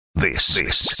This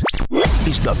is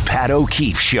the Pat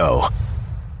O'Keefe Show.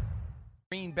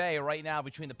 Green Bay right now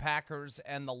between the Packers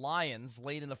and the Lions.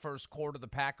 Late in the first quarter, the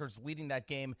Packers leading that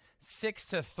game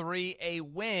 6-3, a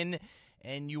win.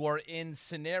 And you are in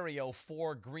scenario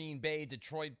for Green Bay.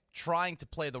 Detroit trying to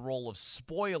play the role of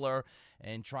spoiler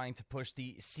and trying to push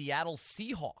the Seattle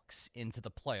Seahawks into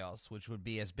the playoffs, which would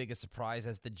be as big a surprise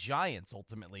as the Giants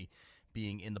ultimately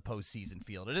being in the postseason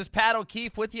field. It is Pat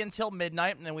O'Keefe with you until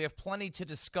midnight, and we have plenty to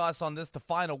discuss on this, the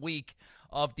final week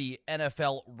of the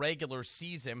NFL regular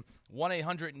season.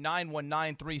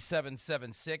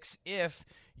 1-800-919-3776 if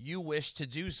you wish to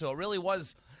do so. It really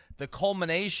was the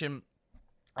culmination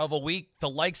of a week, the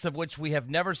likes of which we have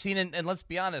never seen, and let's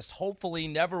be honest, hopefully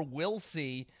never will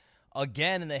see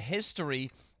again in the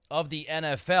history of the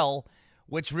NFL,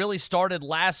 which really started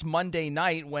last Monday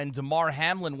night when Damar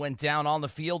Hamlin went down on the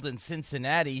field in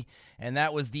Cincinnati, and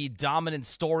that was the dominant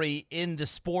story in the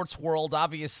sports world,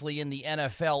 obviously in the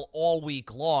NFL all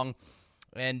week long.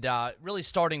 And really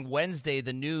starting Wednesday,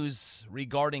 the news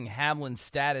regarding Hamlin's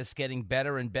status getting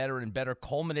better and better and better,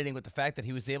 culminating with the fact that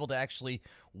he was able to actually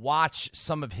watch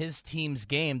some of his team's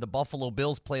game. The Buffalo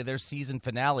Bills play their season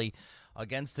finale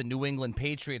against the New England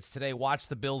Patriots today. Watch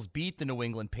the Bills beat the New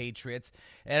England Patriots.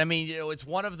 And, I mean, it's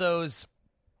one of those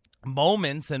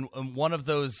moments and one of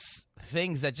those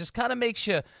things that just kind of makes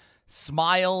you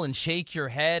smile and shake your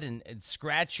head and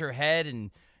scratch your head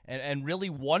and really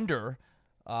wonder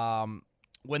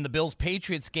when the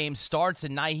Bills-Patriots game starts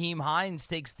and Nyheim Hines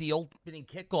takes the opening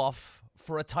kickoff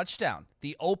for a touchdown.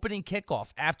 The opening kickoff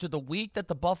after the week that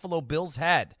the Buffalo Bills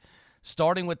had,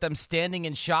 starting with them standing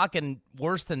in shock and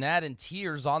worse than that, in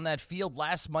tears on that field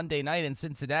last Monday night in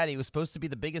Cincinnati. It was supposed to be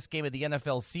the biggest game of the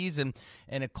NFL season,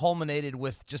 and it culminated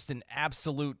with just an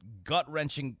absolute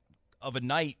gut-wrenching of a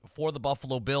night for the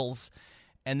Buffalo Bills.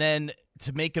 And then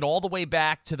to make it all the way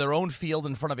back to their own field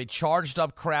in front of a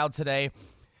charged-up crowd today,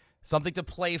 something to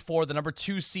play for, the number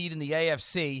 2 seed in the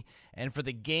AFC, and for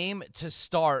the game to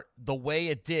start the way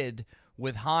it did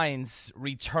with Hines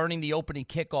returning the opening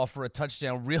kickoff for a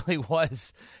touchdown really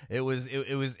was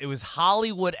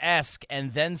Hollywood-esque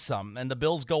and then some. And the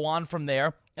Bills go on from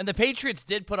there. And the Patriots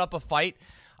did put up a fight.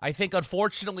 I think,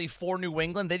 unfortunately, for New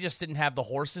England, they just didn't have the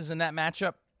horses in that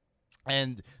matchup.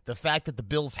 And the fact that the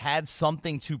Bills had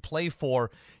something to play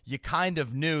for, you kind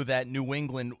of knew that New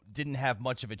England didn't have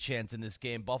much of a chance in this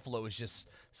game. Buffalo is just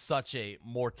such a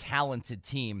more talented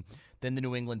team than the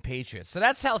New England Patriots. So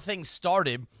that's how things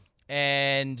started.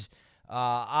 And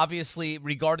obviously,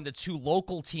 regarding the two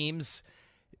local teams,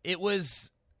 it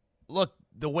was, look,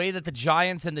 the way that the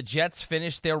Giants and the Jets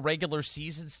finished their regular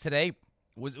seasons today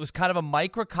was kind of a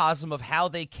microcosm of how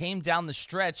they came down the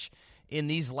stretch in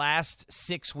these last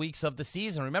 6 weeks of the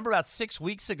season. Remember, about 6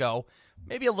 weeks ago,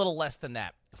 maybe a little less than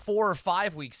that, 4 or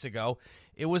 5 weeks ago,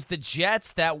 it was the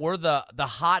Jets that were the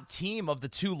hot team of the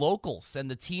two locals and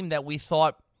the team that we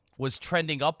thought was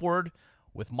trending upward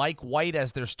with Mike White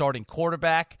as their starting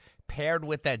quarterback, paired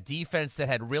with that defense that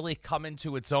had really come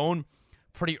into its own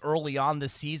pretty early on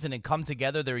this season and come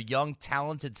together, their young,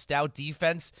 talented, stout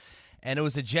defense. And it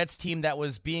was a Jets team that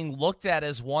was being looked at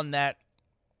as one that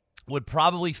would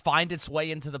probably find its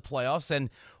way into the playoffs and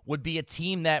would be a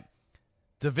team that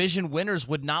division winners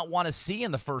would not want to see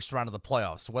in the first round of the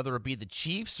playoffs, whether it be the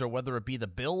Chiefs or whether it be the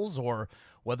Bills or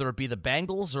whether it be the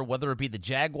Bengals or whether it be the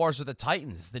Jaguars or the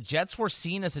Titans. The Jets were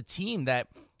seen as a team that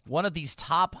one of these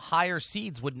top higher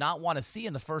seeds would not want to see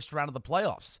in the first round of the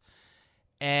playoffs.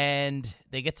 And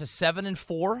they get to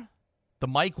 7-4, the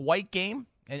Mike White game,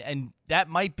 and that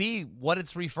might be what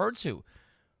it's referred to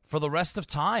for the rest of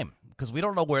time, because we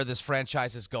don't know where this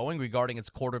franchise is going regarding its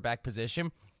quarterback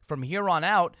position. From here on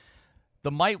out,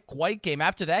 the Mike White game,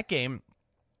 after that game,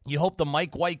 you hope the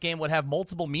Mike White game would have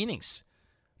multiple meanings.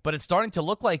 But it's starting to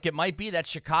look like it might be that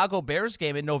Chicago Bears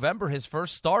game in November, his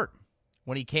first start.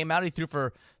 When he came out, he threw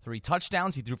for 3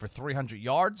 touchdowns. He threw for 300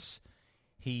 yards.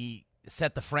 He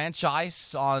set the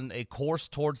franchise on a course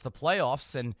towards the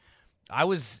playoffs. And I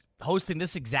was hosting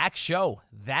this exact show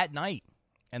that night.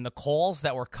 And the calls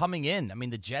that were coming in, I mean,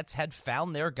 the Jets had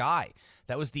found their guy.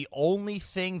 That was the only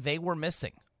thing they were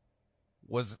missing,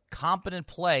 was competent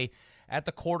play at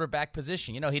the quarterback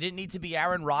position. You know, he didn't need to be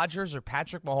Aaron Rodgers or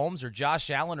Patrick Mahomes or Josh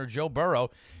Allen or Joe Burrow.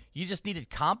 You just needed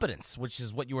competence, which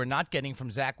is what you were not getting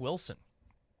from Zach Wilson.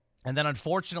 And then,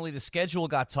 unfortunately, the schedule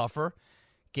got tougher.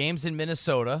 Games in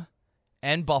Minnesota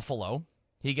and Buffalo.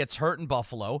 He gets hurt in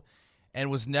Buffalo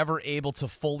and was never able to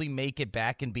fully make it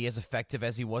back and be as effective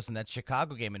as he was in that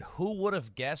Chicago game. And who would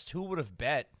have guessed, who would have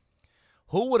bet,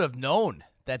 who would have known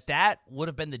that that would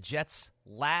have been the Jets'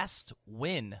 last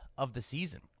win of the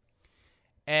season?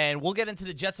 And we'll get into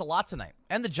the Jets a lot tonight,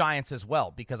 and the Giants as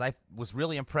well, because I was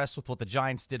really impressed with what the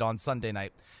Giants did on Sunday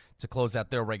night to close out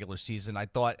their regular season. I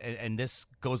thought, and this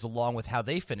goes along with how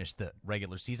they finished the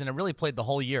regular season and really played the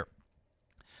whole year.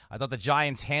 I thought the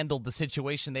Giants handled the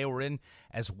situation they were in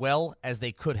as well as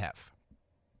they could have,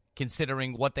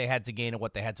 considering what they had to gain and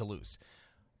what they had to lose.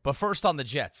 But first on the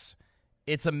Jets,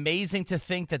 it's amazing to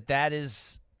think that that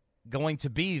is going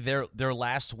to be their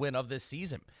last win of this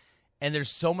season. And there's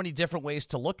so many different ways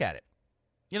to look at it.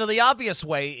 You know, the obvious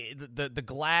way, the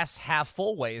glass half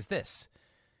full way is this.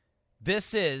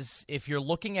 This is, if you're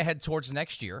looking ahead towards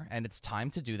next year, and it's time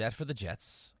to do that for the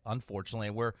Jets, unfortunately,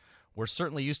 we're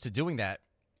certainly used to doing that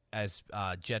as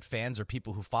Jet fans or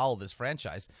people who follow this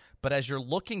franchise. But as you're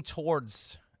looking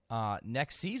towards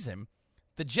next season,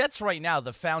 the Jets right now,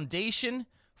 the foundation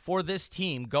for this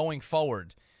team going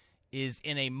forward is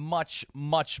in a much,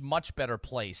 much, much better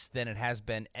place than it has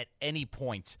been at any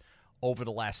point over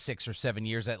the last 6 or 7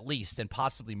 years at least, and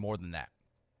possibly more than that.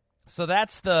 So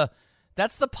that's the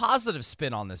positive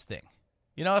spin on this thing.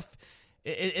 You know, if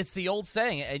it's the old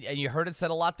saying, and you heard it said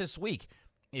a lot this week,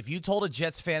 if you told a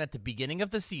Jets fan at the beginning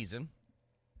of the season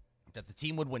that the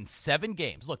team would win 7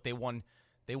 games, look, they won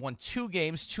 2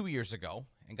 games 2 years ago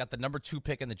and got the number 2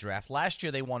 pick in the draft. Last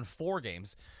year they won 4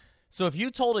 games. So if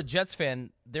you told a Jets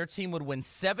fan their team would win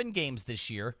 7 games this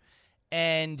year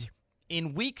and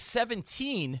in week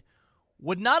 17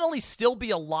 would not only still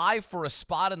be alive for a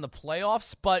spot in the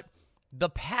playoffs, but the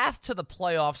path to the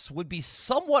playoffs would be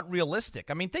somewhat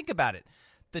realistic. I mean, think about it.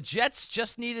 The Jets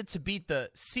just needed to beat the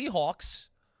Seahawks,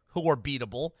 who are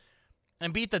beatable,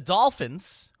 and beat the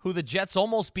Dolphins, who the Jets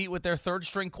almost beat with their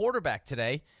third-string quarterback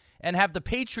today, and have the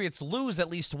Patriots lose at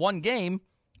least 1 game,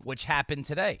 which happened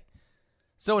today.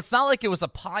 So it's not like it was a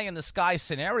pie-in-the-sky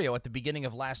scenario at the beginning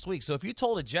of last week. So if you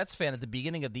told a Jets fan at the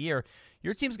beginning of the year,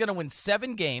 your team's going to win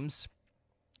 7 games,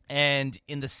 and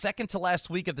in the second to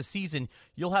last week of the season,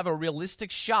 you'll have a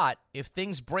realistic shot, if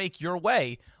things break your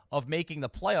way, of making the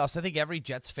playoffs, I think every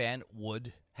Jets fan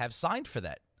would have signed for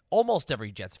that. Almost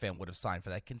every Jets fan would have signed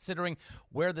for that, considering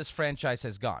where this franchise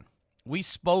has gone. We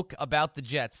spoke about the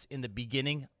Jets in the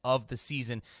beginning of the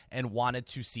season and wanted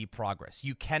to see progress.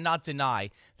 You cannot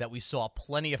deny that we saw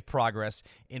plenty of progress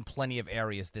in plenty of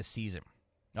areas this season.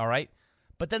 All right?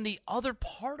 But then the other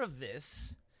part of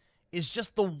this is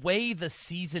just the way the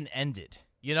season ended.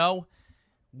 You know,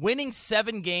 winning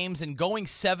 7 games and going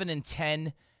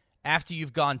 7-10 after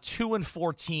you've gone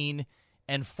 2-14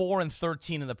 and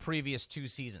 4-13 in the previous 2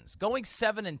 seasons. Going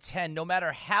 7-10, no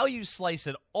matter how you slice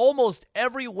it, almost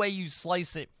every way you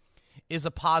slice it is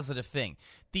a positive thing.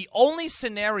 The only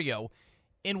scenario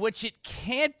in which it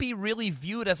can't be really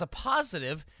viewed as a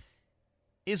positive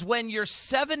is when your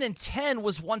 7-10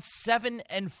 was once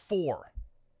 7-4.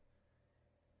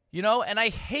 You know, and I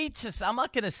hate to, I'm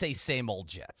not going to say same old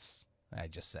Jets. I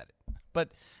just said it.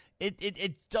 But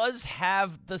it does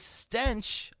have the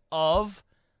stench of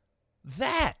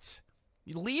that.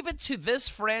 You leave it to this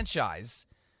franchise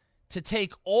to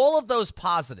take all of those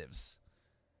positives,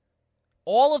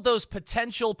 all of those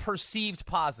potential perceived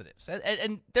positives,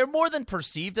 and they're more than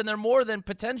perceived and they're more than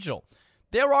potential.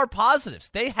 There are positives.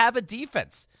 They have a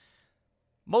defense.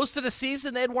 Most of the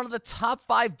season, they had one of the top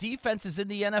 5 defenses in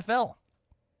the NFL.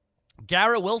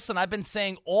 Garrett Wilson, I've been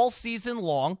saying all season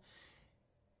long,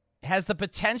 has the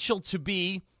potential to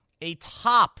be a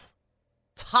top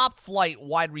flight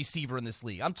wide receiver in this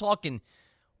league. I'm talking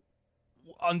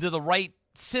under the right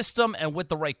system and with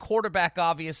the right quarterback,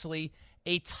 obviously,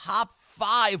 a top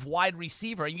 5 wide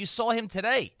receiver. And you saw him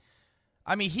today.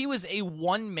 I mean, he was a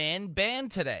one-man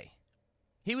band today.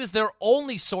 He was their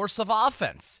only source of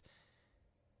offense.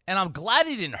 And I'm glad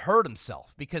he didn't hurt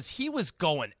himself because he was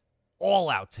going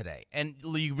all out today. And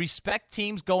you respect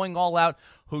teams going all out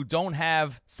who don't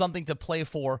have something to play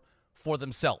for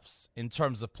themselves in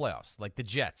terms of playoffs, like the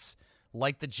Jets,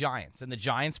 like the Giants. And the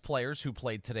Giants players who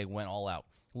played today went all out,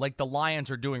 like the Lions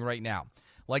are doing right now,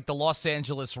 like the Los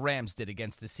Angeles Rams did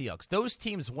against the Seahawks. Those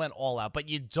teams went all out, but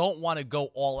you don't want to go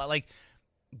all out. Like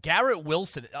Garrett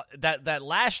Wilson, that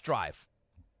last drive,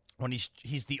 when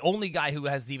he's the only guy who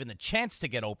has even the chance to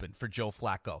get open for Joe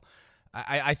Flacco.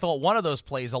 I thought one of those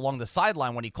plays along the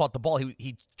sideline when he caught the ball,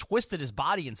 he twisted his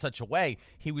body in such a way.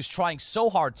 He was trying so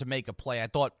hard to make a play. I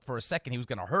thought for a second he was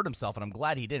going to hurt himself, and I'm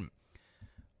glad he didn't.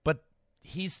 But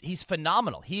he's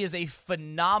phenomenal. He is a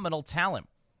phenomenal talent.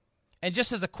 And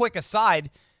just as a quick aside,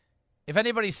 if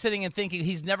anybody's sitting and thinking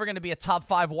he's never going to be a top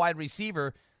 5 wide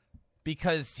receiver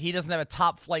because he doesn't have a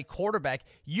top-flight quarterback,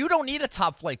 you don't need a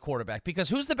top-flight quarterback because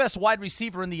who's the best wide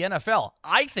receiver in the NFL?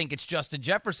 I think it's Justin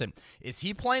Jefferson. Is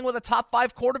he playing with a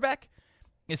top-5 quarterback?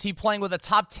 Is he playing with a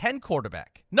top 10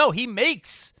 quarterback? No, he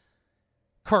makes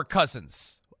Kirk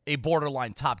Cousins a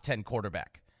borderline top 10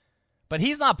 quarterback. But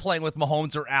he's not playing with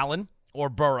Mahomes or Allen or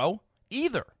Burrow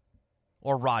either,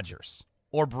 or Rodgers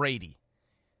or Brady.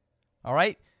 All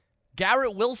right?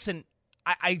 Garrett Wilson,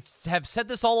 I have said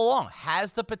this all along,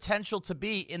 has the potential to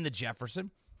be in the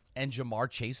Jefferson and Jamar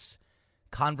Chase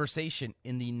conversation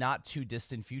in the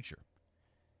not-too-distant future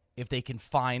if they can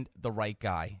find the right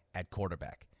guy at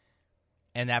quarterback.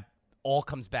 And that all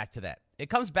comes back to that. It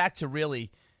comes back to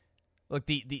really, look,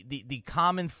 the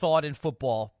common thought in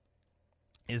football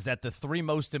is that the three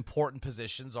most important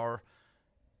positions are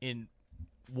in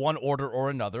one order or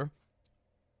another: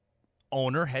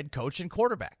 owner, head coach, and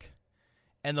quarterback.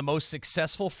 And the most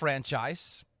successful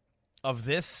franchise of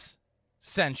this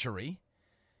century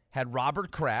had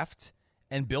Robert Kraft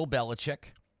and Bill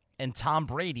Belichick and Tom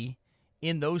Brady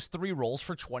in those three roles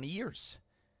for 20 years.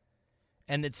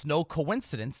 And it's no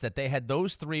coincidence that they had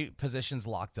those three positions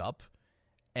locked up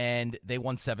and they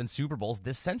won 7 Super Bowls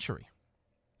this century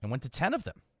and went to 10 of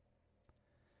them.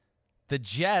 The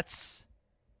Jets,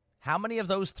 how many of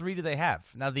those three do they have?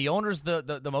 Now, the owner's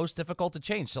the most difficult to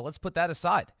change, so let's put that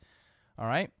aside. All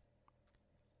right?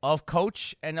 Of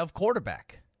coach and of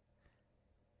quarterback.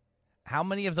 How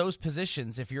many of those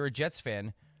positions, if you're a Jets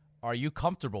fan, are you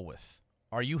comfortable with?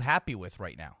 Are you happy with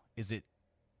right now? Is it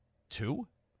 2?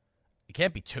 It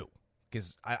can't be 2,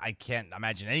 because I can't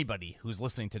imagine anybody who's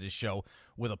listening to this show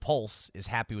with a pulse is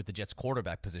happy with the Jets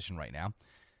quarterback position right now.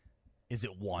 Is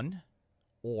it 1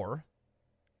 or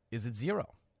is it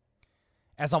 0?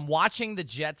 As I'm watching the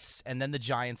Jets and then the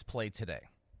Giants play today,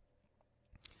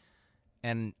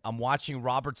 and I'm watching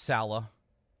Robert Saleh,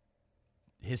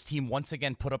 his team once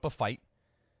again put up a fight.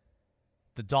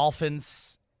 The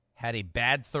Dolphins had a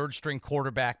bad third-string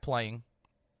quarterback playing.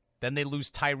 Then they lose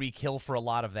Tyreek Hill for a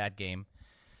lot of that game.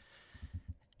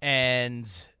 And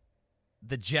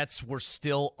the Jets were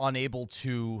still unable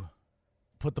to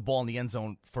put the ball in the end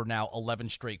zone for now 11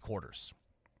 straight quarters.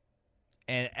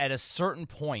 And at a certain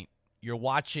point, you're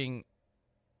watching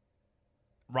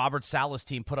Robert Saleh's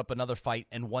team put up another fight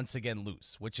and once again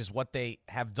lose, which is what they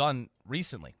have done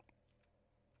recently.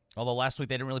 Although last week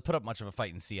they didn't really put up much of a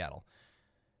fight in Seattle.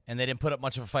 And they didn't put up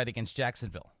much of a fight against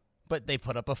Jacksonville. But they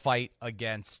put up a fight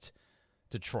against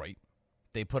Detroit.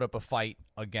 They put up a fight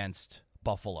against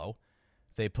Buffalo.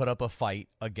 They put up a fight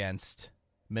against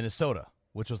Minnesota,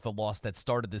 which was the loss that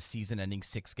started this season-ending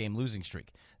 6-game losing streak.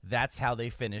 That's how they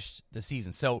finished the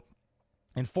season. So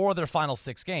in 4 of their final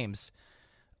 6 games,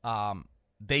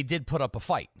 they did put up a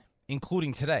fight,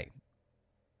 including today.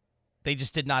 They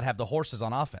just did not have the horses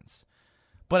on offense.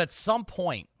 But at some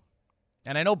point,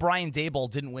 and I know Brian Daboll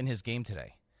didn't win his game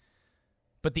today,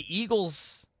 but the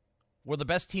Eagles were the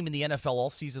best team in the NFL all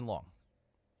season long.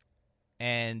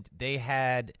 And they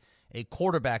had a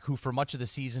quarterback who for much of the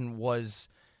season was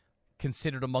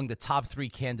considered among the top 3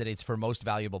 candidates for most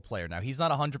valuable player. Now, he's not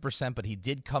 100%, but he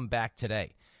did come back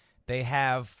today. They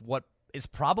have what is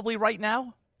probably right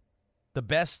now the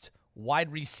best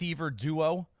wide receiver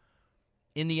duo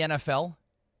in the NFL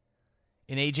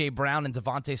in A.J. Brown and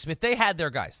Devontae Smith. They had their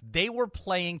guys. They were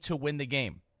playing to win the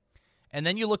game. And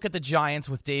then you look at the Giants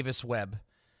with Davis Webb,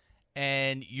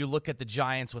 and you look at the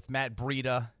Giants with Matt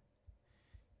Breida.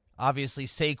 Obviously,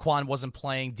 Saquon wasn't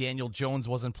playing. Daniel Jones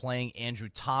wasn't playing. Andrew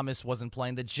Thomas wasn't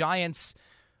playing. The Giants,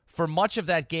 for much of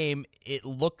that game, it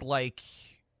looked like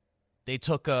they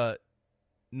took a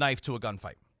knife to a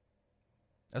gunfight,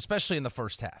 especially in the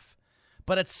first half.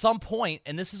 But at some point,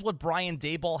 and this is what Brian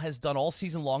Daboll has done all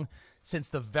season long since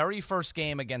the very first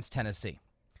game against Tennessee,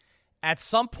 at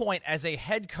some point as a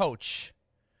head coach,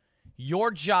 your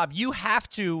job, you have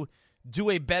to do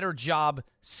a better job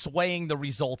swaying the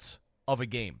results of a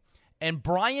game. And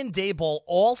Brian Daboll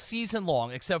all season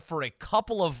long, except for a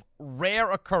couple of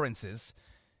rare occurrences,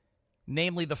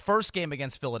 namely the first game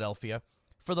against Philadelphia,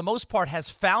 for the most part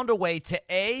has found a way to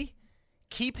A,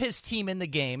 keep his team in the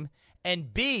game,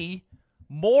 and B,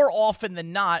 more often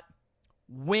than not,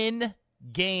 win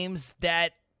games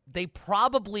that they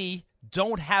probably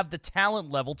don't have the talent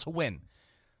level to win.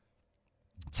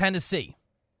 Tennessee,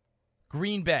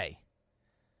 Green Bay,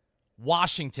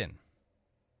 Washington,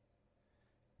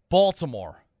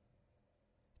 Baltimore,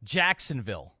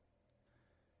 Jacksonville.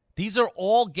 These are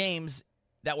all games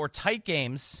that were tight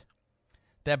games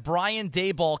that Brian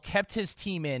Daboll kept his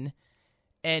team in,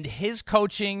 and his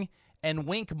coaching and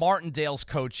Wink Martindale's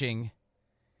coaching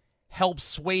helped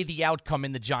sway the outcome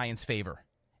in the Giants' favor.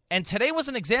 And today was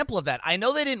an example of that. I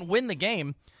know they didn't win the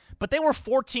game, but they were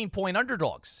 14-point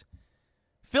underdogs.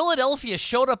 Philadelphia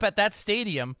showed up at that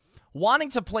stadium wanting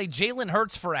to play Jalen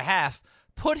Hurts for a half,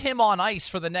 put him on ice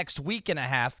for the next week and a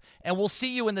half, and we'll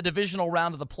see you in the divisional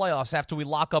round of the playoffs after we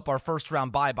lock up our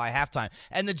first-round bye by halftime.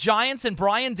 And the Giants and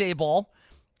Brian Daboll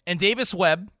and Davis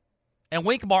Webb and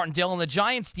Wink Martindale and the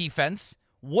Giants defense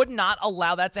would not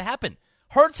allow that to happen.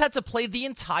 Hurts had to play the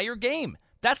entire game.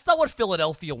 That's not what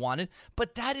Philadelphia wanted,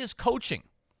 but that is coaching.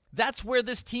 That's where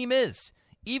this team is.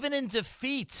 Even in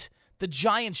defeat, the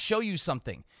Giants show you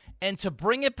something. And to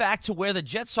bring it back to where the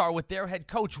Jets are with their head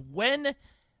coach, when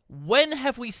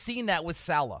have we seen that with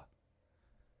Saleh?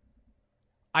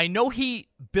 I know he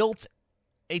built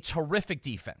a terrific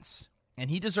defense,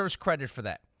 and he deserves credit for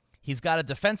that. He's got a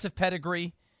defensive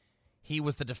pedigree. He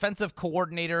was the defensive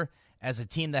coordinator as a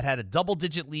team that had a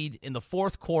double-digit lead in the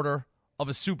fourth quarter of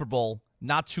a Super Bowl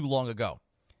not too long ago.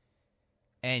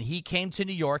 And he came to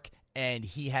New York, and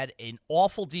he had an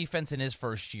awful defense in his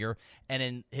first year, and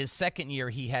in his second year,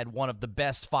 he had one of the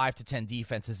best 5 to 10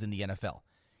 defenses in the NFL.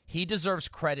 He deserves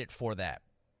credit for that.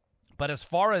 But as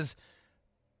far as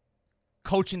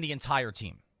coaching the entire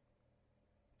team,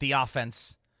 the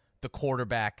offense, the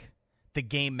quarterback, the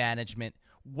game management,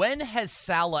 when has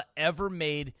Saleh ever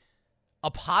made a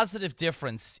positive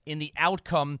difference in the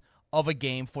outcome of a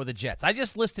game for the Jets? I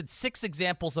just listed 6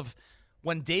 examples of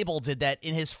when Daboll did that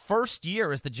in his first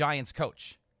year as the Giants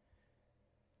coach.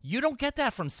 You don't get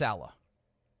that from Saleh.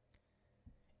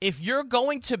 If you're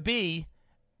going to be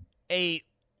a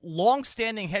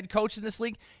long-standing head coach in this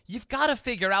league, you've got to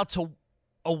figure out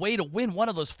a way to win one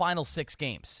of those final 6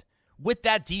 games with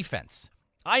that defense.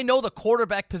 I know the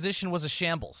quarterback position was a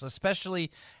shambles,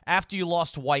 especially after you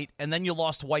lost White, and then you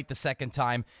lost White the second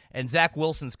time, and Zach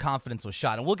Wilson's confidence was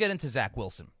shot. And we'll get into Zach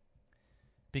Wilson,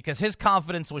 because his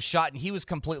confidence was shot, and he was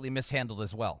completely mishandled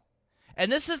as well.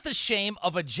 And this is the shame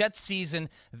of a Jets season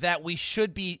that we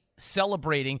should be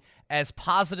celebrating as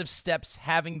positive steps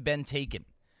having been taken.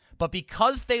 But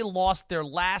because they lost their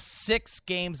last 6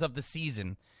 games of the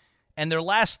season, and their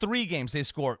last 3 games, they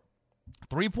scored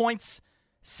 3 points,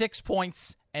 6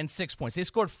 points, and 6 points. They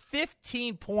scored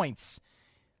 15 points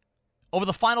over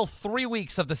the final 3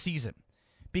 weeks of the season.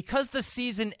 Because the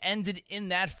season ended in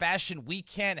that fashion, we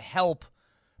can't help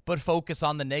but focus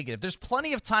on the negative. There's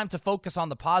plenty of time to focus on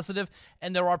the positive,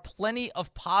 and there are plenty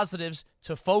of positives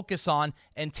to focus on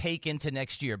and take into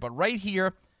next year. But right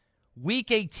here, Week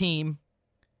 18,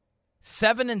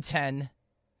 7-10,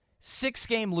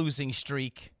 6-game losing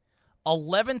streak,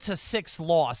 11-6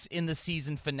 loss in the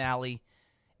season finale.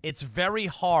 It's very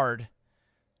hard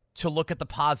to look at the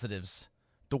positives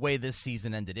the way this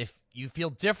season ended. If you feel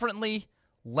differently,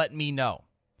 let me know.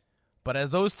 But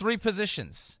as those 3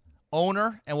 positions,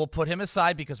 owner, and we'll put him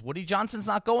aside because Woody Johnson's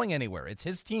not going anywhere. It's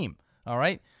his team, all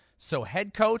right? So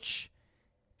head coach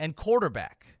and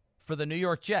quarterback for the New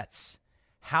York Jets.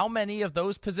 How many of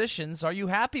those positions are you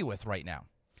happy with right now?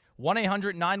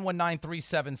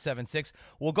 1-800-919-3776.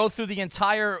 We'll go through the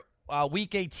entire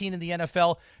Week 18 in the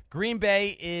NFL. Green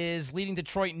Bay is leading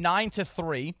Detroit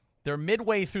 9-3. They're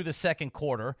midway through the second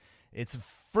quarter. It's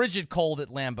frigid cold at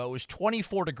Lambeau. It was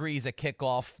 24 degrees at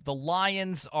kickoff. The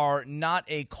Lions are not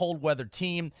a cold-weather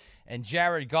team, and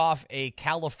Jared Goff, a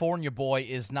California boy,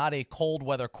 is not a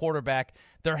cold-weather quarterback.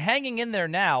 They're hanging in there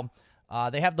now.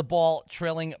 They have the ball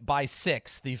trailing by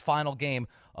 6, the final game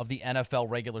of the NFL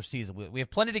regular season. We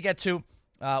have plenty to get to.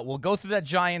 We'll go through that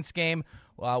Giants game.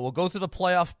 We'll go through the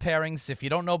playoff pairings. If you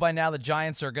don't know by now, the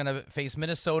Giants are going to face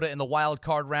Minnesota in the wild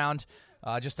card round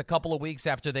just a couple of weeks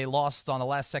after they lost on a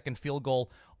last-second field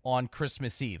goal on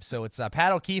Christmas Eve. So it's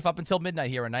Pat O'Keefe up until midnight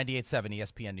here on 98.7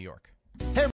 ESPN New York.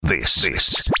 This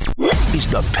is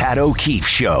the Pat O'Keefe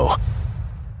Show.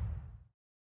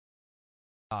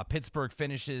 Pittsburgh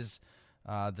finishes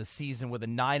the season with a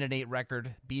 9-8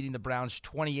 record, beating the Browns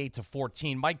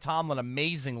 28-14. Mike Tomlin,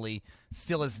 amazingly,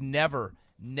 still has never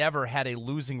had a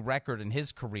losing record in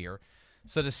his career.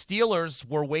 So the Steelers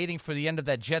were waiting for the end of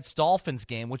that Jets-Dolphins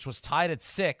game, which was tied at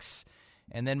 6,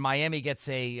 and then Miami gets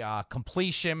a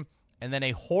completion and then a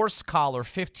horse collar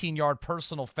 15-yard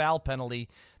personal foul penalty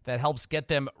that helps get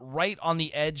them right on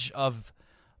the edge of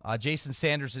Jason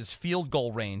Sanders' field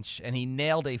goal range, and he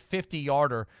nailed a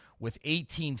 50-yarder with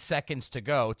 18 seconds to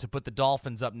go to put the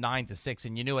Dolphins up 9-6.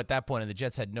 And you knew at that point, and the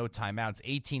Jets had no timeouts,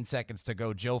 18 seconds to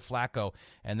go, Joe Flacco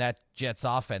and that Jets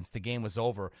offense, the game was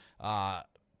over.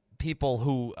 People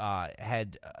who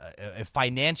had a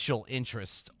financial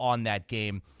interest on that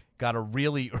game got a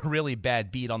really, really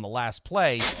bad beat on the last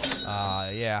play.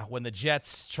 When the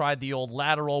Jets tried the old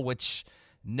lateral, which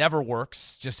never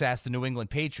works. Just ask the New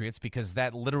England Patriots, because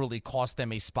that literally cost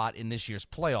them a spot in this year's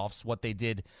playoffs, what they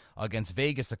did against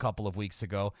Vegas a couple of weeks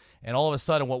ago. And all of a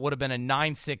sudden, what would have been a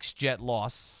 9-6 Jet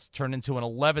loss turned into an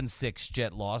 11-6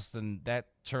 Jet loss, and that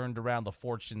turned around the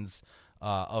fortunes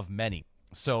of many.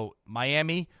 So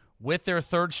Miami, with their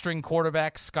third-string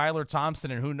quarterback, Skylar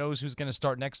Thompson, and who knows who's going to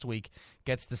start next week,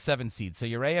 gets the 7th seed. So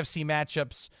your AFC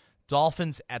matchups,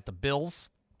 Dolphins at the Bills,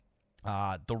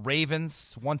 the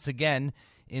Ravens, once again,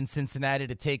 in Cincinnati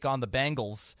to take on the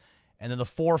Bengals, and then the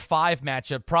 4-5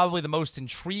 matchup, probably the most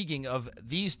intriguing of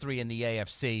these three in the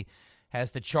AFC,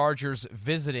 has the Chargers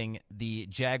visiting the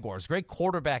Jaguars. Great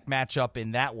quarterback matchup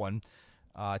in that one.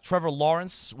 Trevor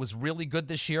Lawrence was really good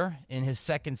this year in his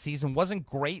second season. Wasn't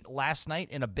great last night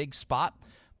in a big spot,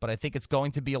 but I think it's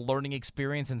going to be a learning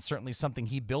experience and certainly something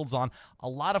he builds on. A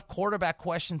lot of quarterback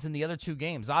questions in the other two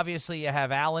games. Obviously, you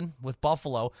have Allen with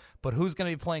Buffalo, but who's going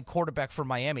to be playing quarterback for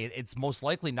Miami? It's most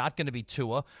likely not going to be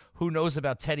Tua. Who knows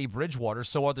about Teddy Bridgewater?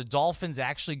 So are the Dolphins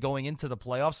actually going into the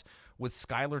playoffs with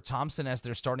Skylar Thompson as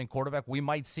their starting quarterback? We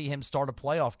might see him start a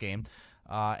playoff game.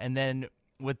 And then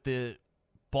with the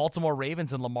Baltimore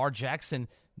Ravens and Lamar Jackson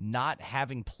not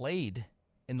having played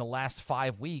in the last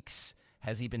 5 weeks,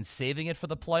 has he been saving it for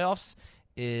the playoffs?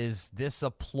 Is this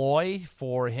a ploy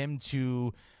for him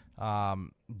to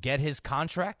get his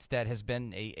contract that has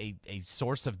been a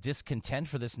source of discontent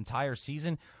for this entire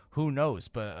season? Who knows?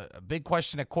 But a big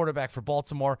question at quarterback for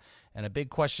Baltimore and a big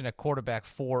question at quarterback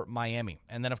for Miami.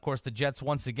 And then, of course, the Jets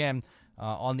once again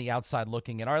on the outside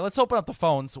looking in. All right, let's open up the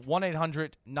phones.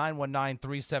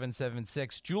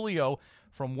 1-800-919-3776. Julio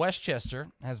from Westchester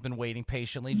has been waiting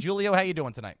patiently. Julio, how you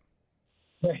doing tonight?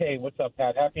 Hey, what's up,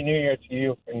 Pat? Happy New Year to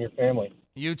you and your family.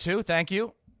 You too. Thank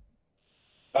you.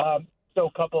 So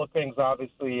a couple of things.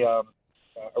 Obviously, a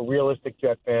realistic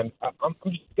Jet fan. I'm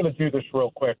just going to do this real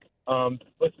quick.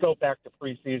 Let's go back to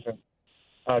preseason.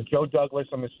 Joe Douglas,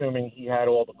 I'm assuming he had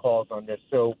all the calls on this.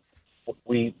 So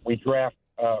we draft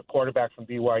a quarterback from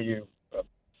BYU,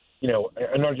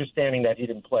 an understanding that he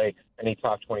didn't play any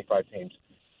top 25 teams.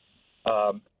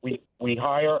 We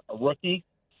hire a rookie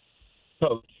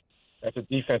coach. That's a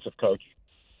defensive coach,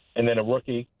 and then a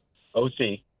rookie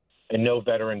OC, and no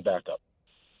veteran backup.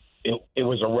 It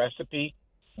was a recipe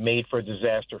made for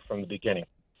disaster from the beginning.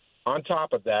 On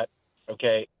top of that,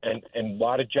 okay, and a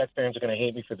lot of Jet fans are going to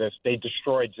hate me for this, they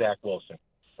destroyed Zach Wilson,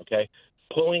 okay?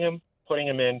 Pulling him, putting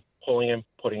him in, pulling him,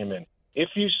 putting him in.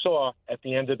 If you saw at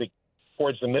the end of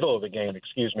towards the middle of the game,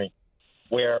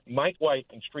 where Mike White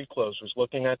in street clothes was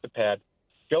looking at the pad,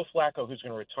 Joe Flacco, who's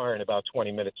going to retire in about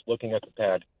 20 minutes, looking at the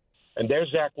pad, and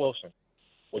there's Zach Wilson,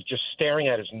 was just staring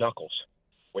at his knuckles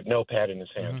with no pad in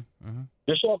his hand. Mm-hmm.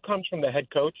 This all comes from the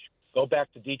head coach. Go back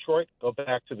to Detroit. Go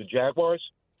back to the Jaguars.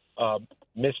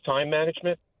 Missed time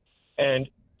management. And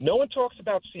no one talks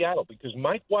about Seattle because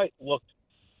Mike White looked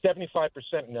 75%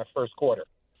 in that first quarter.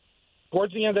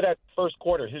 Towards the end of that first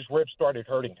quarter, his ribs started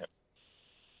hurting him.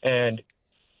 And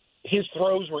his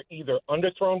throws were either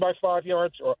underthrown by 5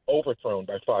 yards or overthrown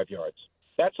by 5 yards.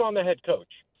 That's on the head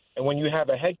coach. And when you have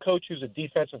a head coach who's a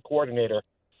defensive coordinator,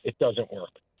 it doesn't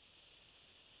work.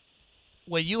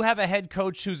 When you have a head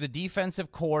coach who's a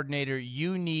defensive coordinator,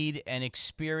 you need an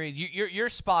experience. You're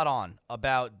spot on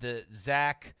about the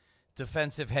Zach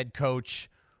defensive head coach,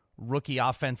 rookie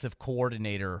offensive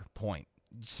coordinator point.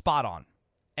 Spot on.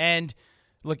 And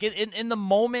look, in the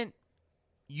moment,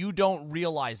 you don't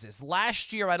realize this.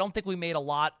 Last year, I don't think we made a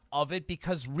lot of it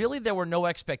because really there were no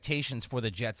expectations for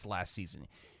the Jets last season.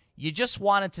 You just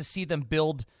wanted to see them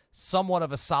build somewhat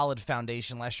of a solid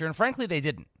foundation last year, and frankly, they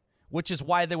didn't, which is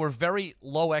why there were very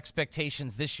low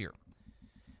expectations this year.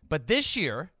 But this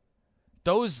year,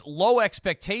 those low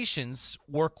expectations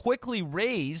were quickly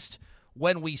raised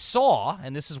when we saw,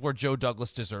 and this is where Joe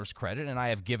Douglas deserves credit, and I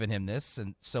have given him this,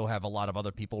 and so have a lot of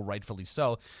other people, rightfully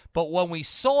so, but when we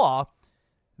saw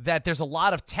that there's a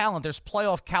lot of talent, there's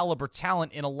playoff caliber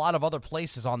talent in a lot of other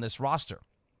places on this roster.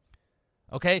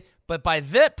 Okay, but by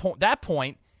that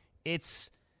point,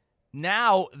 it's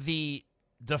now the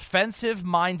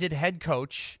defensive-minded head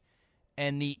coach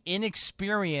and the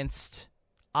inexperienced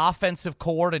offensive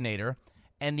coordinator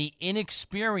and the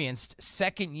inexperienced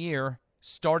second-year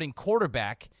starting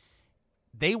quarterback.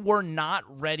 They were not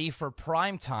ready for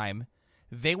prime time.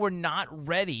 They were not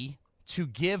ready to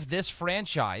give this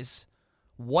franchise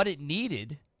what it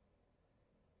needed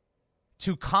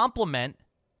to complement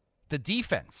the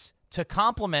defense, to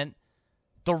complement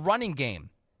the running game,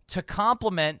 to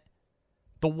complement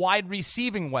the wide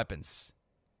receiving weapons.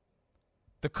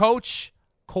 The coach,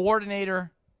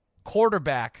 coordinator,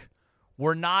 quarterback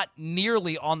were not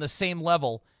nearly on the same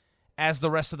level as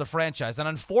the rest of the franchise. And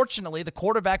unfortunately, the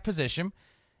quarterback position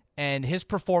and his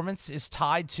performance is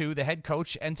tied to the head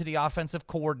coach and to the offensive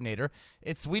coordinator.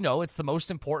 We know it's the most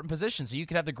important position. So you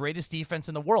could have the greatest defense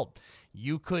in the world.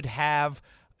 You could have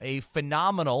a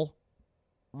phenomenal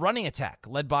running attack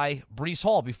led by Breece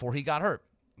Hall before he got hurt.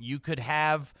 You could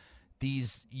have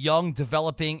these young,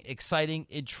 developing, exciting,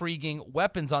 intriguing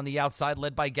weapons on the outside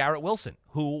led by Garrett Wilson,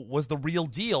 who was the real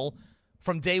deal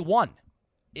from day one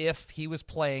if he was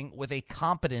playing with a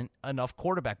competent enough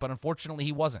quarterback. But unfortunately,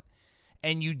 he wasn't.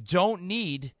 And you don't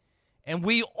need, and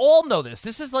we all know this.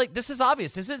 This is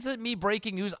obvious. This isn't me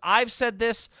breaking news. I've said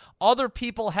this. Other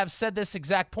people have said this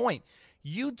exact point.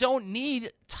 You don't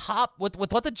need with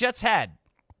what the Jets had.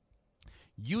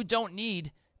 You don't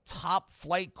need top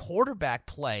flight quarterback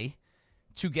play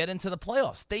to get into the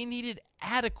playoffs. They needed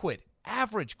adequate,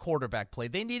 average quarterback play.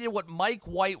 They needed what Mike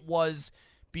White was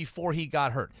before he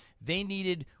got hurt. They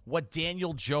needed what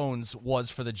Daniel Jones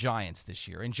was for the Giants this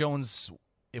year. And Jones,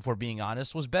 if we're being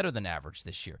honest, was better than average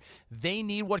this year. They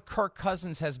need what Kirk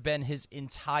Cousins has been his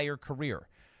entire career.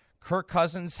 Kirk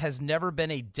Cousins has never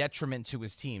been a detriment to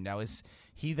his team. Now, is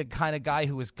he the kind of guy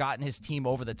who has gotten his team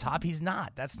over the top? He's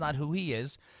not. That's not who he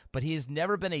is. But he has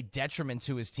never been a detriment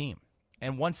to his team.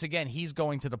 And once again, he's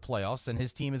going to the playoffs, and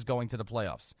his team is going to the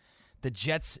playoffs. The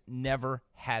Jets never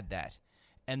had that.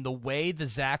 And the way the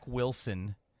Zach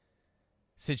Wilson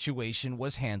situation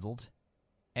was handled,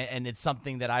 and it's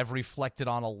something that I've reflected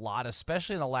on a lot,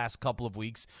 especially in the last couple of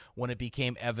weeks when it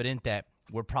became evident that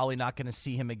we're probably not going to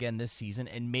see him again this season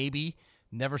and maybe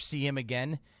never see him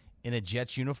again in a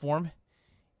Jets uniform.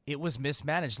 It was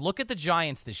mismanaged. Look at the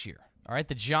Giants this year. All right,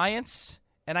 the Giants,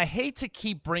 and I hate to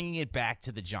keep bringing it back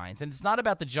to the Giants, and it's not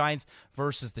about the Giants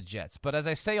versus the Jets, but as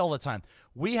I say all the time,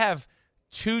 we have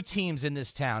two teams in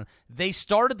this town. They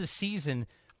started the season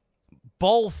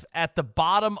both at the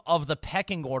bottom of the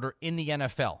pecking order in the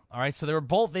NFL. All right, so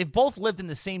they've both lived in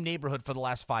the same neighborhood for the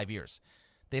last 5 years.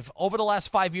 Over the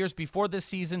last 5 years before this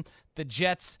season, the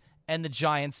Jets and the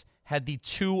Giants had the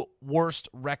two worst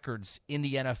records in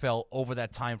the NFL over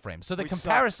that time frame. So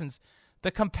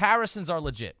the comparisons are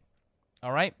legit.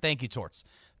 All right? Thank you, Torts.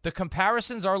 The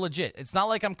comparisons are legit. It's not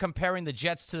like I'm comparing the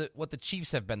Jets to what the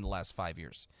Chiefs have been the last 5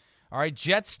 years. All right,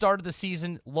 Jets started the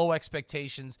season, low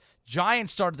expectations.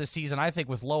 Giants started the season, I think,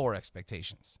 with lower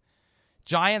expectations.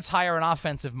 Giants hire an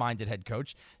offensive-minded head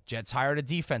coach. Jets hired a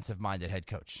defensive-minded head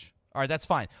coach. All right, that's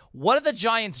fine. What did the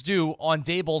Giants do on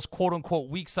Daboll's quote-unquote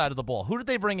weak side of the ball? Who did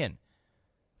they bring in?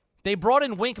 They brought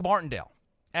in Wink Martindale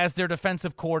as their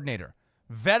defensive coordinator.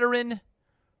 Veteran,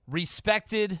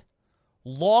 respected,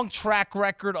 long track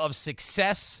record of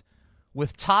success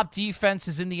with top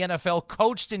defenses in the NFL,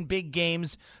 coached in big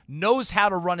games, knows how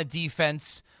to run a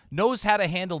defense, knows how to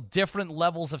handle different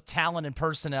levels of talent and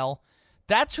personnel.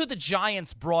 That's who the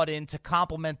Giants brought in to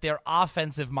complement their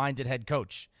offensive-minded head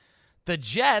coach. The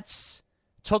Jets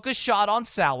took a shot on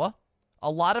Saleh.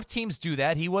 A lot of teams do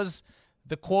that. He was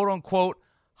the quote-unquote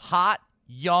hot,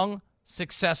 young,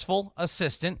 successful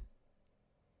assistant.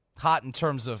 Hot in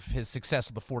terms of his success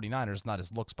with the 49ers, not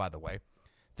his looks, by the way.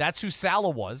 That's who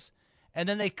Saleh was. And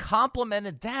then they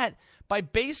complemented that by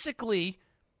basically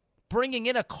bringing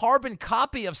in a carbon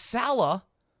copy of Saleh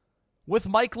with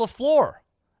Mike LaFleur,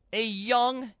 a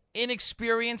young,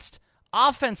 inexperienced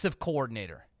offensive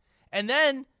coordinator. And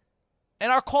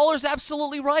our caller's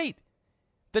absolutely right.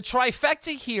 The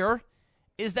trifecta here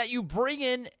is that you bring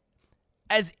in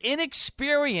as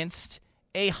inexperienced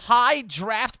a high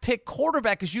draft pick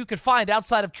quarterback as you could find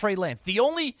outside of Trey Lance. The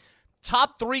only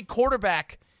top 3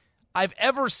 quarterback I've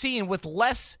ever seen with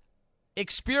less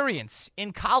experience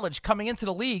in college coming into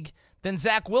the league than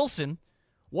Zach Wilson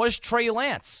was Trey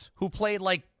Lance, who played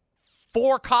like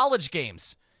 4 college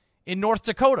games in North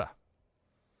Dakota.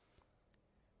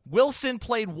 Wilson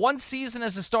played 1 season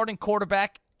as a starting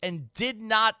quarterback and did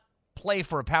not play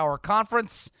for a power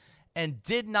conference and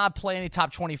did not play any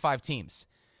top 25 teams.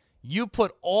 You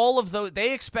put all of those,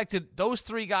 they expected those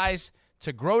 3 guys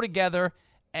to grow together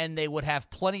and they would have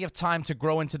plenty of time to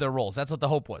grow into their roles. That's what the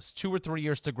hope was, 2 or 3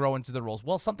 years to grow into their roles.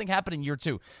 Well, something happened in year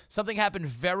 2. Something happened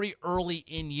very early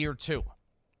in year 2.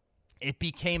 It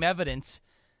became evident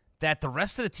that the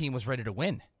rest of the team was ready to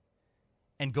win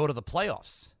and go to the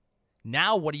playoffs.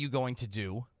 Now what are you going to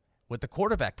do with the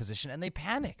quarterback position? And they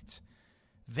panicked.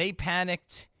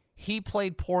 He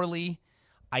played poorly.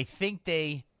 I should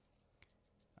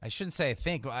say I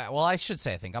think.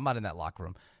 I'm not in that locker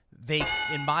room.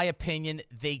 In my opinion,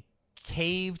 they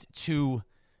caved to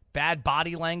bad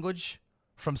body language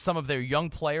from some of their young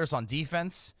players on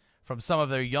defense, from some of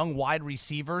their young wide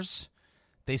receivers.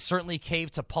 They certainly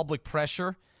caved to public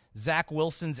pressure. Zach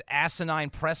Wilson's asinine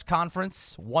press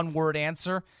conference, one-word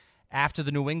answer after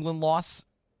the New England loss,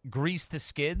 greased the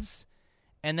skids.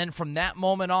 And then from that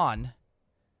moment on,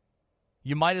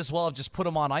 you might as well have just put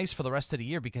him on ice for the rest of the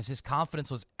year because his confidence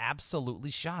was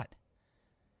absolutely shot.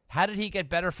 How did he get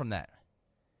better from that?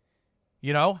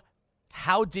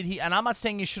 How did he? And I'm not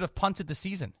saying you should have punted the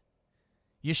season.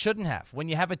 You shouldn't have. When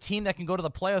you have a team that can go to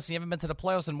the playoffs and you haven't been to the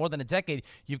playoffs in more than a decade,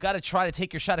 you've got to try to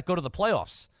take your shot at go to the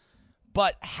playoffs.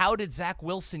 But how did Zach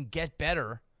Wilson get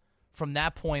better from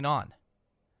that point on?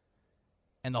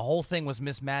 And the whole thing was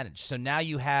mismanaged. So now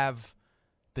you have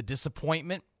the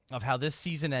disappointment of how this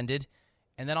season ended.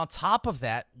 And then on top of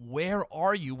that, where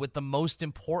are you with the most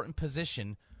important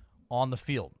position on the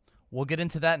field? We'll get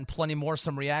into that and plenty more.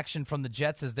 Some reaction from the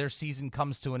Jets as their season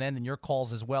comes to an end, and your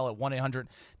calls as well at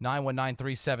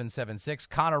 1-800-919-3776.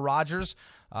 Connor Rogers,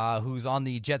 who's on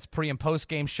the Jets pre- and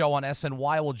post-game show on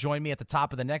SNY, will join me at the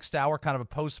top of the next hour, kind of a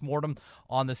post-mortem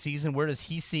on the season. Where does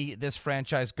he see this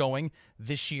franchise going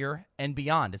this year and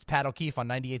beyond? It's Pat O'Keefe on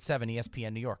 98.7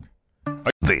 ESPN New York.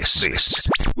 This is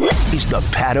the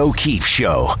Pat O'Keefe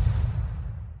Show.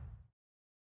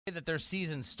 That their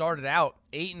season started out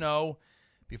 8-0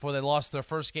 before they lost their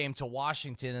first game to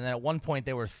Washington, and then at one point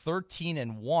they were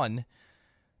 13-1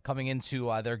 coming into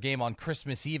their game on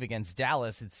Christmas Eve against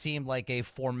Dallas. It seemed like a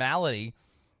formality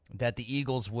that the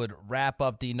Eagles would wrap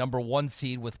up the number 1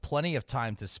 seed with plenty of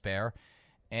time to spare,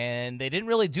 and they didn't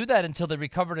really do that until they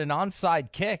recovered an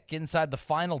onside kick inside the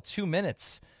final 2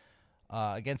 minutes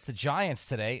against the Giants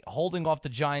today, holding off the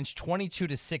Giants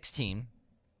 22-16.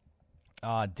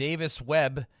 Davis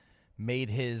Webb made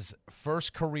his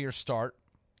first career start,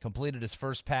 completed his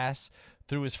first pass,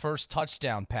 threw his first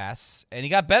touchdown pass, and he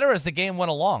got better as the game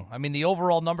went along. I mean, the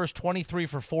overall numbers, 23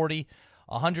 for 40,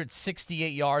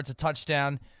 168 yards, a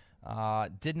touchdown,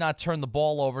 did not turn the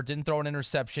ball over, didn't throw an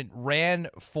interception, ran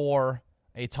for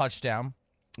a touchdown,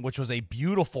 which was a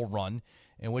beautiful run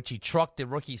in which he trucked the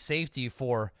rookie safety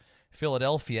for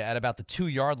Philadelphia at about the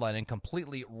 2-yard line and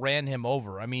completely ran him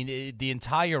over. I mean, the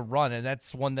entire run, and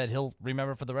that's one that he'll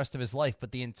remember for the rest of his life,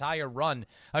 but the entire run,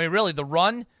 I mean, really, the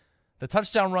run, the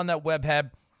touchdown run that Webb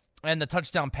had, and the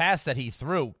touchdown pass that he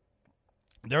threw,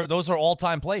 those are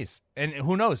all-time plays. And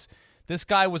who knows? This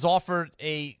guy was offered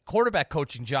a quarterback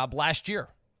coaching job last year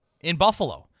in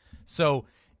Buffalo. So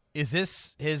is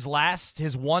this his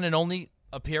one and only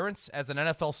appearance as an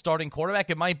NFL starting quarterback?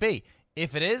 It might be.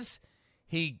 If it is,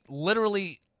 he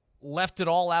literally left it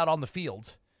all out on the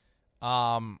field.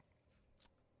 And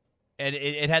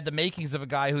it had the makings of a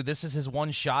guy who this is his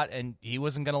one shot, and he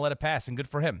wasn't going to let it pass, and good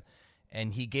for him.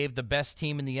 And he gave the best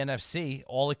team in the NFC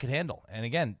all it could handle. And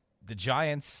again, the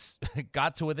Giants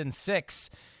got to within 6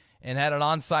 and had an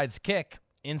onside kick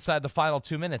inside the final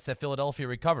 2 minutes that Philadelphia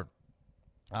recovered.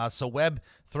 So Webb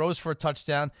throws for a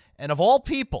touchdown. And of all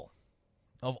people,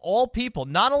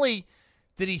 not only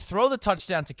did he throw the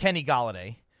touchdown to Kenny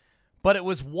Golladay, but it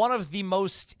was one of the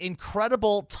most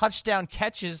incredible touchdown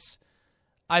catches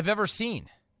I've ever seen.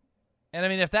 And I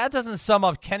mean, if that doesn't sum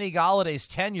up Kenny Galladay's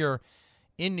tenure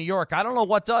in New York, I don't know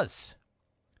what does.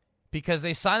 Because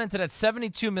they signed him to that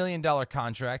 $72 million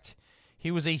contract.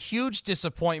 He was a huge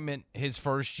disappointment his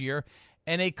first year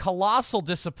and a colossal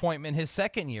disappointment his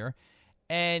second year.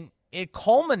 And it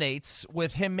culminates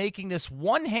with him making this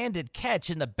one-handed catch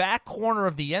in the back corner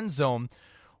of the end zone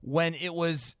when it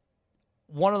was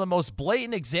one of the most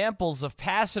blatant examples of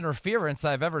pass interference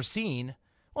I've ever seen.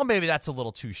 Well, maybe that's a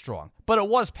little too strong, but it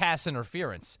was pass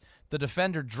interference. The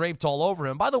defender draped all over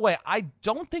him. By the way, I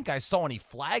don't think I saw any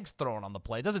flags thrown on the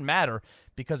play. It doesn't matter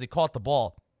because he caught the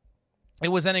ball. It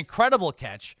was an incredible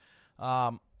catch.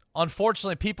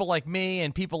 Unfortunately, people like me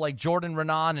and people like Jordan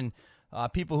Renan and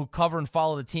people who cover and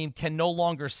follow the team can no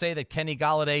longer say that Kenny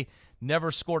Golladay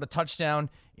never scored a touchdown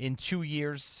in 2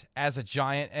 years as a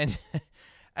Giant. And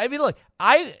I mean, look,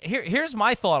 here's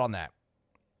my thought on that.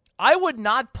 I would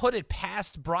not put it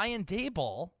past Brian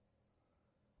Daboll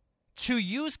to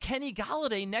use Kenny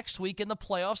Golladay next week in the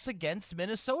playoffs against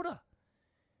Minnesota.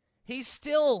 He's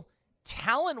still,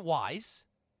 talent-wise,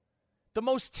 the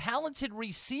most talented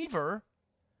receiver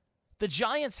the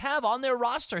Giants have on their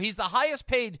roster. He's the highest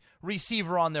paid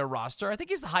receiver on their roster. I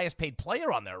think he's the highest paid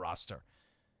player on their roster.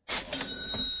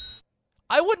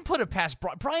 I wouldn't put it past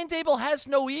Brian Daboll. Has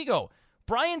no ego.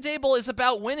 Brian Daboll is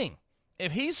about winning.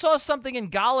 If he saw something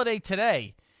in Golladay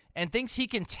today and thinks he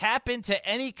can tap into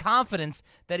any confidence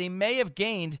that he may have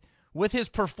gained with his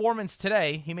performance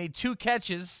today, he made 2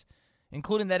 catches,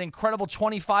 including that incredible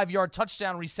 25-yard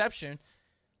touchdown reception.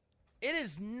 It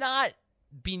is not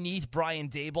beneath Brian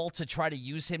Daboll to try to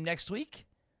use him next week.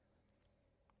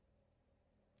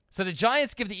 So the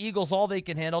Giants give the Eagles all they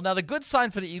can handle. Now, the good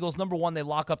sign for the Eagles, number one, they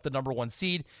lock up the number 1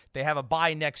 seed. They have a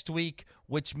bye next week,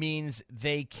 which means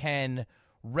they can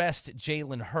rest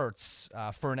Jalen Hurts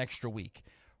for an extra week.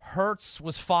 Hurts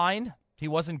was fine. He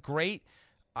wasn't great.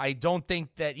 I don't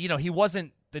think that, he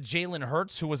wasn't the Jalen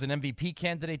Hurts who was an MVP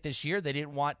candidate this year. They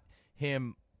didn't want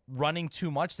him running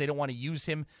too much. They don't want to use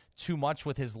him too much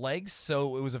with his legs.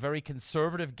 So it was a very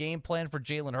conservative game plan for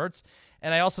Jalen Hurts.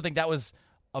 And I also think that was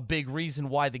a big reason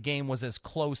why the game was as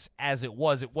close as it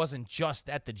was. It wasn't just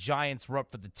that the Giants were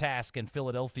up for the task and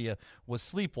Philadelphia was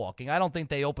sleepwalking. I don't think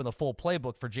they opened the full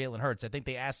playbook for Jalen Hurts. I think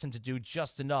they asked him to do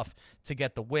just enough to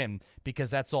get the win because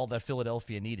that's all that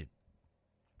Philadelphia needed.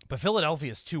 But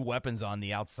Philadelphia's two weapons on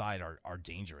the outside are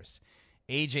dangerous.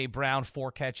 A.J. Brown,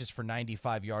 4 catches for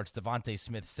 95 yards. Devontae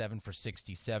Smith, 7 for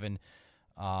 67.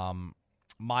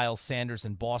 Miles Sanders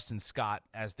and Boston Scott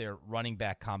as their running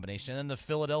back combination. And then the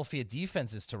Philadelphia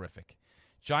defense is terrific.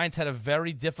 Giants had a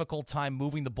very difficult time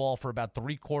moving the ball for about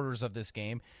 3/4 of this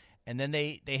game. And then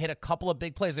they hit a couple of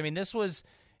big plays. I mean, this was,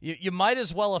 you might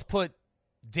as well have put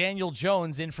Daniel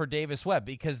Jones in for Davis Webb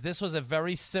because this was a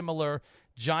very similar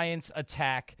Giants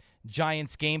attack,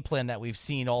 Giants game plan that we've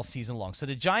seen all season long. So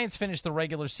the Giants finished the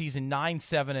regular season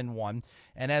 9-7-1,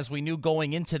 and as we knew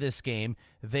going into this game,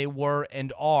 they were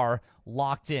and are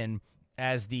locked in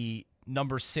as the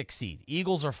number 6 seed.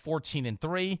 Eagles are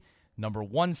 14-3, number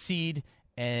 1 seed,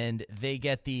 and they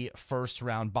get the first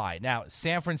round bye. Now,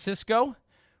 San Francisco,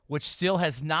 which still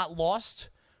has not lost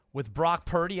with Brock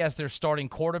Purdy as their starting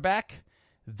quarterback,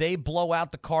 they blow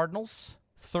out the Cardinals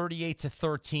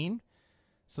 38-13.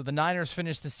 So the Niners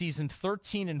finished the season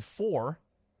 13-4.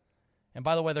 And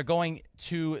by the way, they're going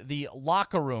to the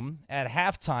locker room at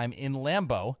halftime in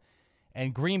Lambeau.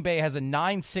 And Green Bay has a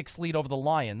 9-6 lead over the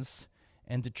Lions.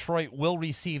 And Detroit will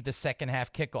receive the second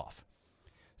half kickoff.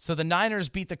 So the Niners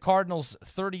beat the Cardinals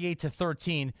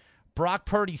 38-13. Brock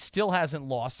Purdy still hasn't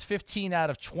lost, 15 out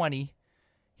of 20.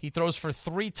 He throws for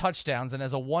 3 touchdowns and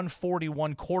has a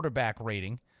 141 quarterback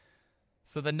rating.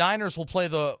 So the Niners will play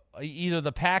either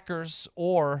the Packers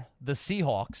or the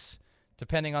Seahawks,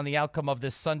 depending on the outcome of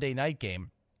this Sunday night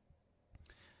game.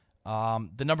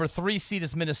 The number 3 seed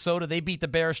is Minnesota. They beat the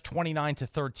Bears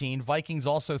 29-13. Vikings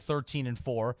also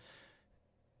 13-4.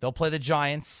 They'll play the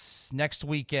Giants next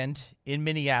weekend in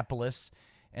Minneapolis.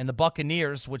 And the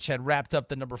Buccaneers, which had wrapped up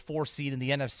the number 4 seed in the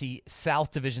NFC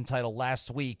South Division title last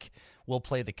week, will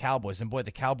play the Cowboys. And boy,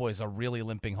 the Cowboys are really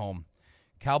limping home.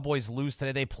 Cowboys lose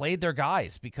today. They played their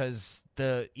guys because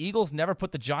the Eagles never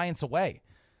put the Giants away.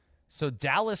 So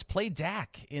Dallas played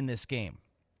Dak in this game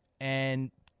and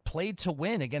played to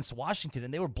win against Washington,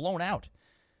 and they were blown out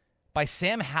by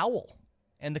Sam Howell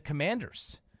and the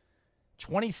Commanders,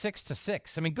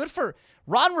 26-6. I mean, good for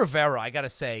Ron Rivera, I got to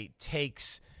say,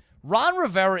 Ron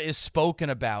Rivera is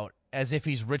spoken about as if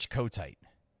he's Rich Kotite.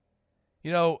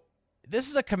 You know, this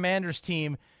is a Commanders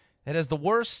team that has the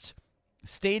worst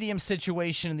stadium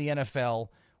situation in the NFL,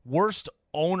 worst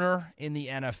owner in the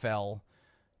NFL.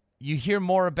 You hear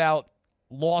more about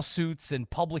lawsuits and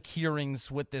public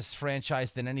hearings with this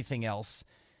franchise than anything else.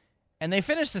 And they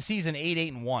finished the season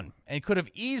 8-1 and could have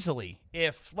easily,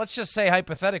 if, let's just say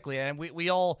hypothetically, and we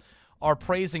all are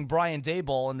praising Brian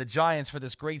Daboll and the Giants for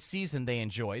this great season they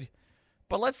enjoyed.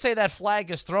 But let's say that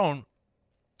flag is thrown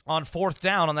on 4th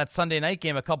down on that Sunday night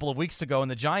game a couple of weeks ago in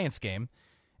the Giants game,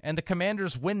 and the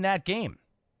Commanders win that game.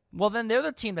 Well, then they're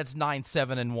the team that's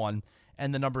 9-7-1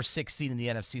 and the number 6 seed in the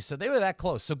NFC. So they were that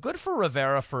close. So good for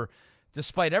Rivera for,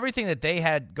 despite everything that they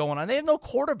had going on, they have no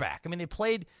quarterback. I mean,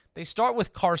 they start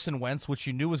with Carson Wentz, which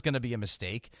you knew was going to be a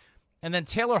mistake. And then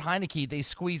Taylor Heineke, they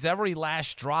squeeze every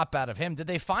last drop out of him. Did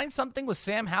they find something with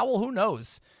Sam Howell? Who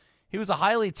knows? He was a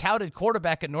highly touted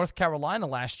quarterback at North Carolina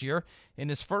last year. In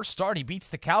his first start, he beats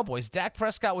the Cowboys. Dak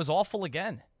Prescott was awful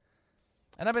again.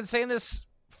 And I've been saying this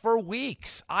for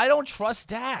weeks. I don't trust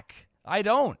Dak. I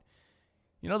don't.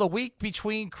 You know, the week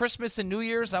between Christmas and New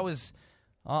Year's, I was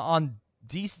on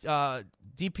DiPietro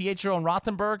and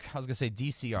Rothenberg. I was going to say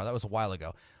DCR. That was a while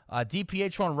ago.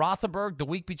 DiPietro and Rothenberg, the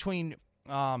week between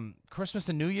Christmas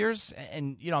and New Year's.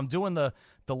 And, you know, I'm doing the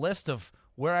list of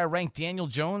where I rank Daniel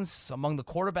Jones among the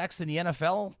quarterbacks in the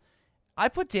NFL. I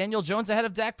put Daniel Jones ahead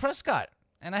of Dak Prescott.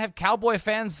 And I have Cowboy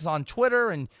fans on Twitter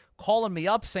and calling me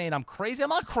up saying I'm crazy. I'm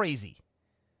not crazy.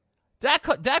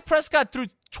 Dak Prescott threw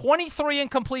 23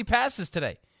 incomplete passes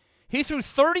today. He threw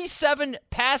 37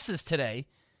 passes today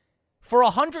for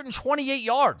 128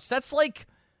 yards. That's like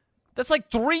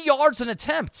 3 yards an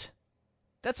attempt.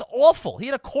 That's awful. He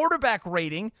had a quarterback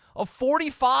rating of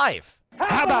 45.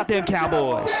 How about them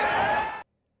Cowboys?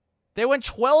 They went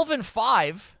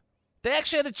 12-5. They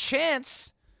actually had a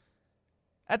chance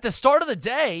at the start of the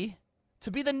day to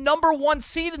be the number 1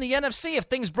 seed in the NFC if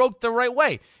things broke the right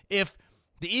way. If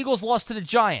the Eagles lost to the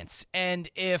Giants, and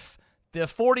if the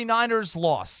 49ers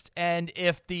lost, and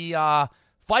if the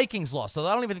Vikings lost. So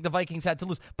I don't even think the Vikings had to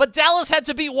lose. But Dallas had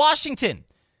to beat Washington,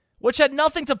 which had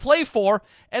nothing to play for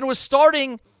and was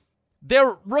starting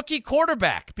their rookie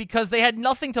quarterback because they had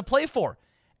nothing to play for.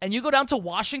 And you go down to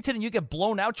Washington and you get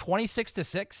blown out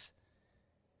 26-6.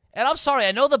 And I'm sorry,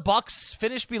 I know the Bucs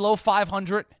finished below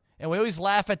 500, and we always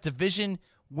laugh at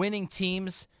division-winning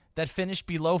teams that finish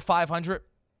below 500.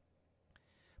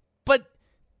 But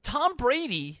Tom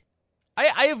Brady,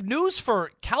 I have news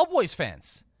for Cowboys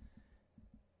fans.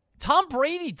 Tom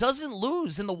Brady doesn't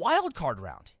lose in the wild card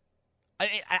round.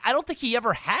 I don't think he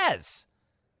ever has.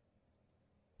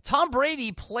 Tom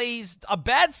Brady plays a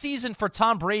bad season for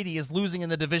Tom Brady is losing in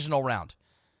the divisional round.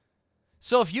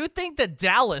 So if you think that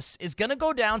Dallas is going to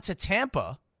go down to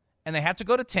Tampa, and they have to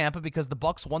go to Tampa because the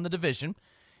Bucs won the division,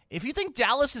 if you think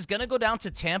Dallas is going to go down to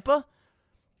Tampa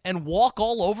and walk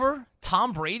all over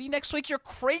Tom Brady next week, you're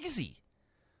crazy.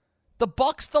 The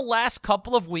Bucs the last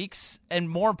couple of weeks, and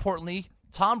more importantly,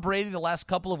 Tom Brady the last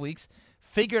couple of weeks,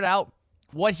 figured out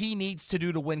what he needs to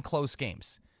do to win close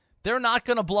games. They're not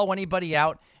going to blow anybody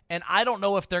out, and I don't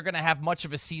know if they're going to have much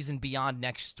of a season beyond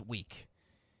next week.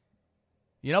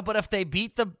 But if they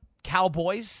beat the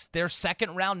Cowboys, their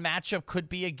second-round matchup could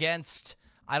be against,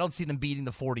 I don't see them beating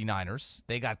the 49ers.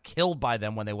 They got killed by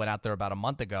them when they went out there about a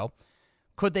month ago.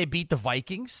 Could they beat the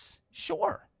Vikings?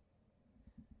 Sure.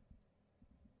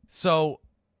 So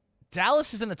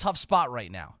Dallas is in a tough spot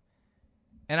right now.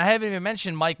 And I haven't even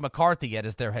mentioned Mike McCarthy yet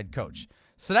as their head coach.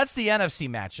 So that's the NFC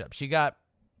matchups.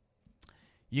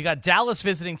 You got Dallas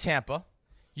visiting Tampa.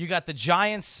 You got the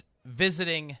Giants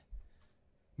visiting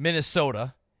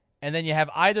Minnesota. And then you have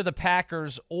either the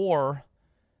Packers or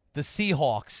the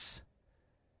Seahawks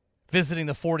visiting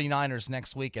the 49ers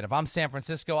next weekend. If I'm San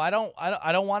Francisco, I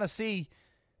don't want to see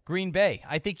Green Bay.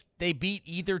 I think they beat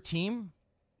either team,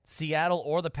 Seattle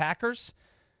or the Packers.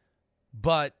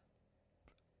 But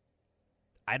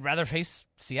I'd rather face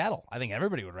Seattle. I think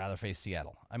everybody would rather face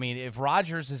Seattle. I mean, if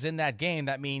Rodgers is in that game,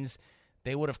 that means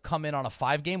they would have come in on a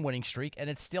 5-game winning streak, and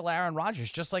it's still Aaron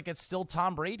Rodgers, just like it's still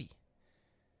Tom Brady.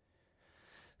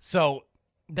 So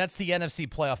that's the NFC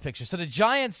playoff picture. So the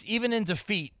Giants, even in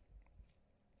defeat,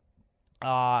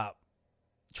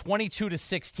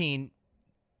 22-16,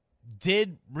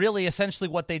 did really essentially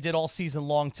what they did all season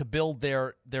long to build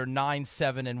their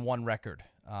 9-7-1 record.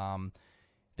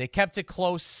 They kept it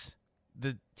close.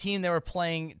 The team they were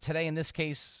playing today, in this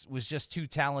case, was just too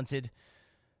talented.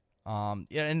 And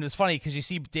it was funny because you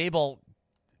see Daboll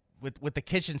with the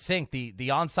kitchen sink, the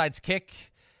onside kick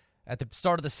at the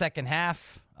start of the second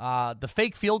half, the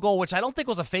fake field goal, which I don't think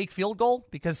was a fake field goal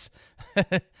because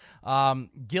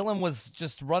Gillen was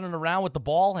just running around with the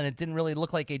ball, and it didn't really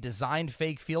look like a designed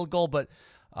fake field goal. But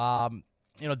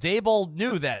Daboll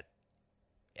knew that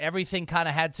everything kind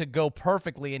of had to go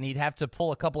perfectly, and he'd have to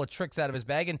pull a couple of tricks out of his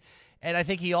bag. And I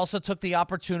think he also took the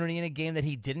opportunity in a game that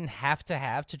he didn't have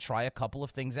to try a couple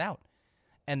of things out.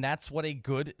 And that's what a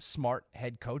good, smart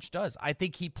head coach does. I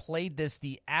think he played this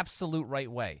the absolute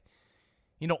right way.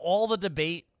 All the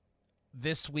debate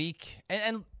this week,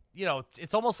 and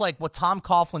it's almost like what Tom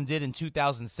Coughlin did in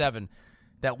 2007,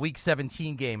 that Week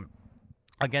 17 game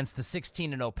against the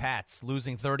 16-0 Pats,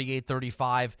 losing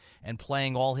 38-35 and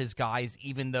playing all his guys,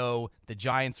 even though the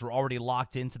Giants were already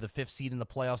locked into the 5th seed in the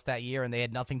playoffs that year and they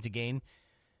had nothing to gain.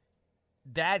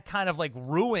 That kind of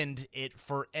ruined it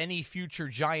for any future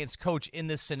Giants coach in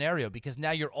this scenario, because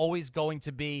now you're always going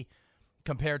to be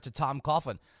compared to Tom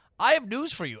Coughlin. I have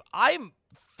news for you. I'm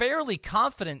fairly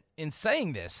confident in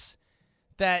saying this,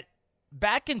 that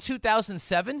back in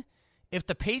 2007, if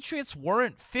the Patriots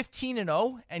weren't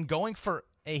 15-0 and going for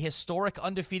a historic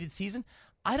undefeated season,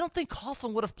 I don't think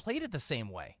Coughlin would have played it the same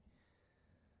way.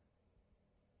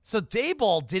 So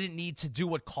Daboll didn't need to do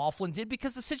what Coughlin did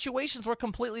because the situations were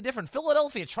completely different.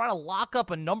 Philadelphia trying to lock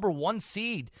up a number 1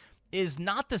 seed is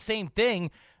not the same thing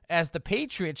as the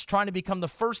Patriots trying to become the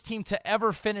first team to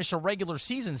ever finish a regular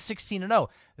season 16-0.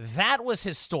 That was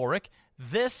historic.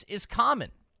 This is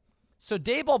common. So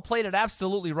Daboll played it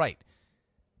absolutely right.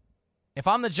 If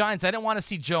I'm the Giants, I didn't want to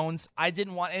see Jones. And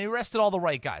he rested all the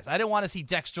right guys. I didn't want to see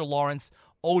Dexter Lawrence,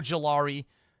 Ojulari,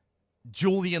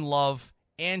 Julian Love,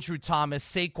 Andrew Thomas,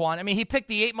 Saquon. I mean, he picked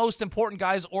the 8 most important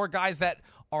guys or guys that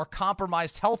are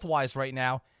compromised health-wise right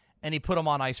now, and he put them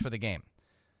on ice for the game.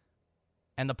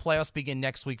 And the playoffs begin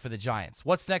next week for the Giants.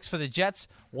 What's next for the Jets?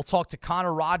 We'll talk to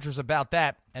Connor Rogers about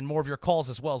that and more of your calls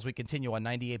as well as we continue on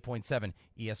 98.7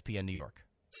 ESPN New York.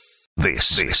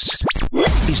 This is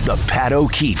the Pat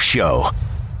O'Keefe Show.